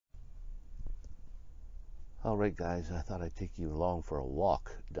All right, guys, I thought I'd take you along for a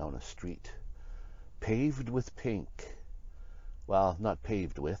walk down a street paved with pink. Well, not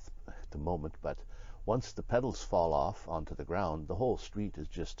paved with at the moment, but once the petals fall off onto the ground, the whole street is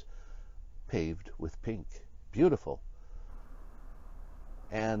just paved with pink. Beautiful.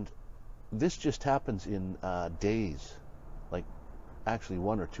 And this just happens in days, like actually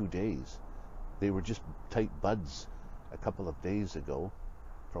 1 or 2 days. They were just tight buds a couple of days ago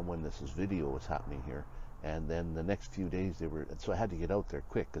from when this video was happening here. And then the next few days they were, so I had to get out there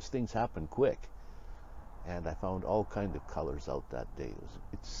quick because things happen quick. And I found all kinds of colors out that day.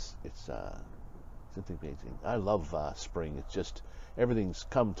 It's amazing. I love spring. It's just, everything's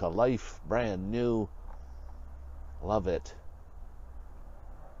come to life, brand new. Love it.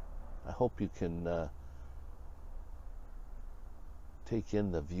 I hope you can take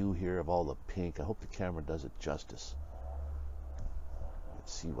in the view here of all the pink. I hope the camera does it justice.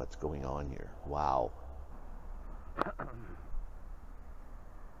 Let's see what's going on here. Wow.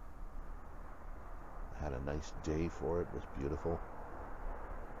 Had a nice day for it. It was beautiful.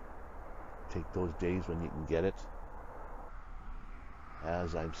 Take those days when you can get it.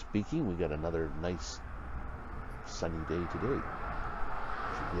 As I'm speaking, we got another nice sunny day today.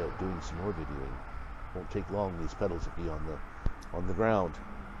 Should be out doing some more videoing. Won't take long. These petals will be on the ground.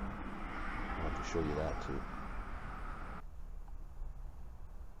 I'll have to show you that too.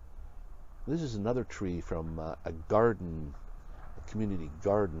 This is another tree from a garden, a community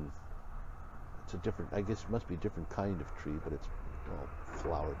garden. It's a different, I guess it must be a different kind of tree, but it's all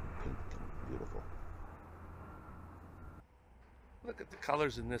flowered and pink and beautiful. Look at the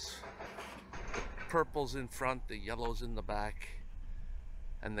colors in this. The purples in front, the yellows in the back,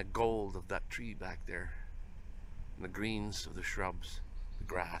 and the gold of that tree back there, and the greens of the shrubs, the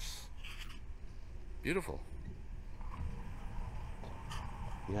grass. Beautiful.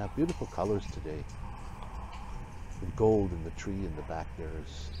 Yeah, beautiful colors today. The gold in the tree in the back there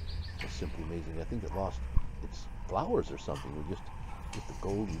is simply amazing. I think it lost its flowers or something with the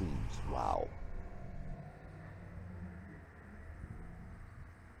gold leaves. Wow.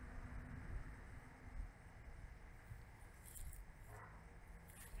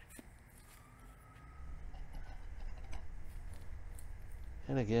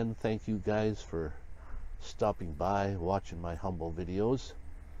 And again, thank you guys for stopping by, watching my humble videos.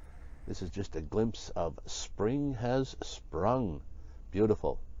 This is just a glimpse of spring has sprung.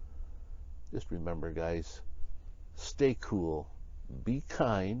 Beautiful. Just remember, guys, stay cool, be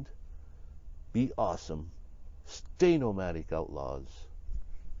kind, be awesome, stay nomadic outlaws.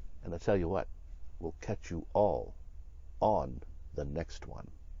 And I tell you what, we'll catch you all on the next one.